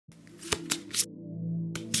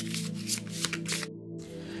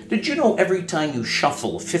Did you know every time you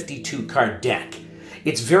shuffle a 52-card deck,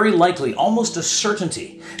 it's very likely, almost a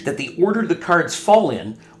certainty, that the order the cards fall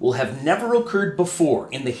in will have never occurred before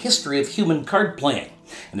in the history of human card playing.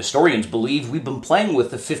 And historians believe we've been playing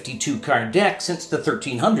with the 52-card deck since the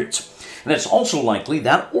 1300s. And it's also likely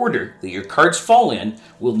that order that your cards fall in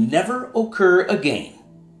will never occur again.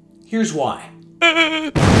 Here's why.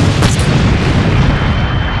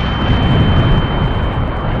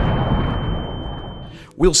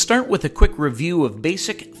 We'll start with a quick review of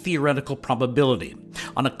basic theoretical probability.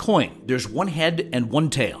 On a coin, there's one head and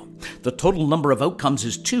one tail. The total number of outcomes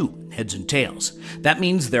is 2 heads and tails. That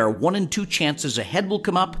means there are 1 in 2 chances a head will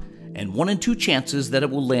come up and 1 in 2 chances that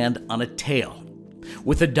it will land on a tail.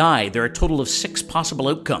 With a die, there are a total of 6 possible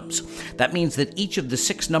outcomes. That means that each of the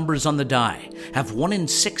 6 numbers on the die have 1 in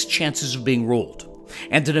 6 chances of being rolled.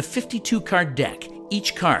 And in a 52-card deck,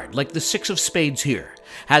 each card, like the 6 of spades here,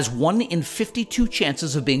 has 1 in 52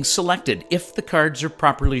 chances of being selected if the cards are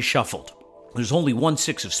properly shuffled. There's only one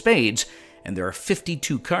 6 of spades, and there are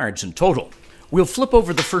 52 cards in total. We'll flip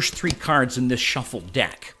over the first 3 cards in this shuffled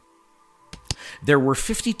deck. There were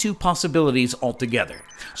 52 possibilities altogether,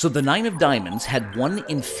 so the 9 of diamonds had 1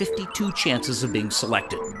 in 52 chances of being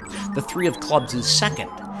selected. The 3 of clubs is second,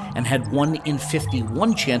 and had 1 in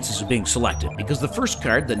 51 chances of being selected, because the first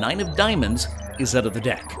card, the 9 of diamonds, is out of the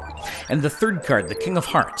deck. And the third card, the King of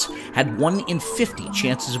Hearts, had 1 in 50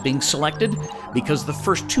 chances of being selected, because the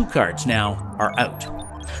first 2 cards now are out.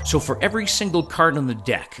 So for every single card on the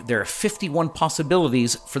deck, there are 51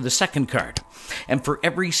 possibilities for the second card. And for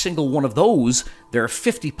every single one of those, there are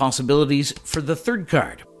 50 possibilities for the third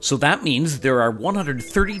card. So that means there are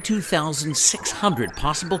 132,600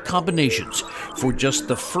 possible combinations for just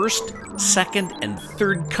the first, second, and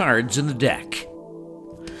third cards in the deck.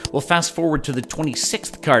 We'll fast forward to the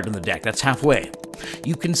 26th card on the deck. That's halfway.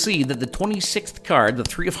 You can see that the 26th card, the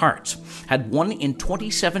 3 of Hearts, had 1 in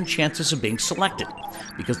 27 chances of being selected,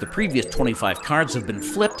 because the previous 25 cards have been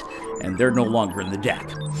flipped and they're no longer in the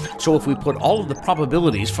deck. So if we put all of the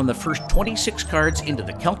probabilities from the first 26 cards into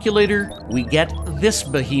the calculator, we get this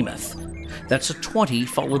behemoth. That's a 20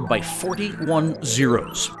 followed by 41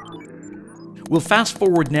 zeros. We'll fast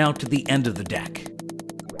forward now to the end of the deck.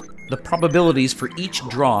 The probabilities for each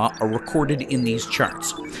draw are recorded in these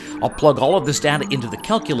charts. I'll plug all of this data into the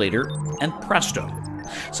calculator, and presto.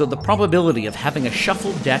 So the probability of having a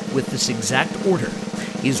shuffled deck with this exact order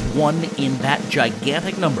is 1 in that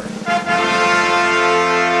gigantic number.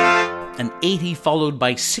 An 80 followed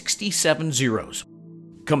by 67 zeros.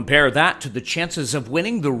 Compare that to the chances of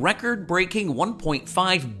winning the record-breaking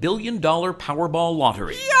 $1.5 billion Powerball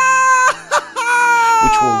lottery.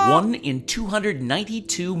 Which were 1 in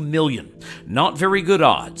 292 million. Not very good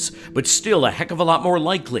odds, but still a heck of a lot more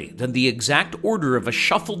likely than the exact order of a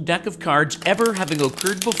shuffled deck of cards ever having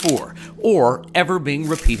occurred before, or ever being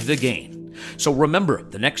repeated again. So remember,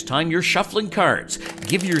 the next time you're shuffling cards,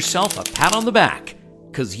 give yourself a pat on the back,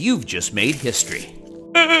 'cause you've just made history.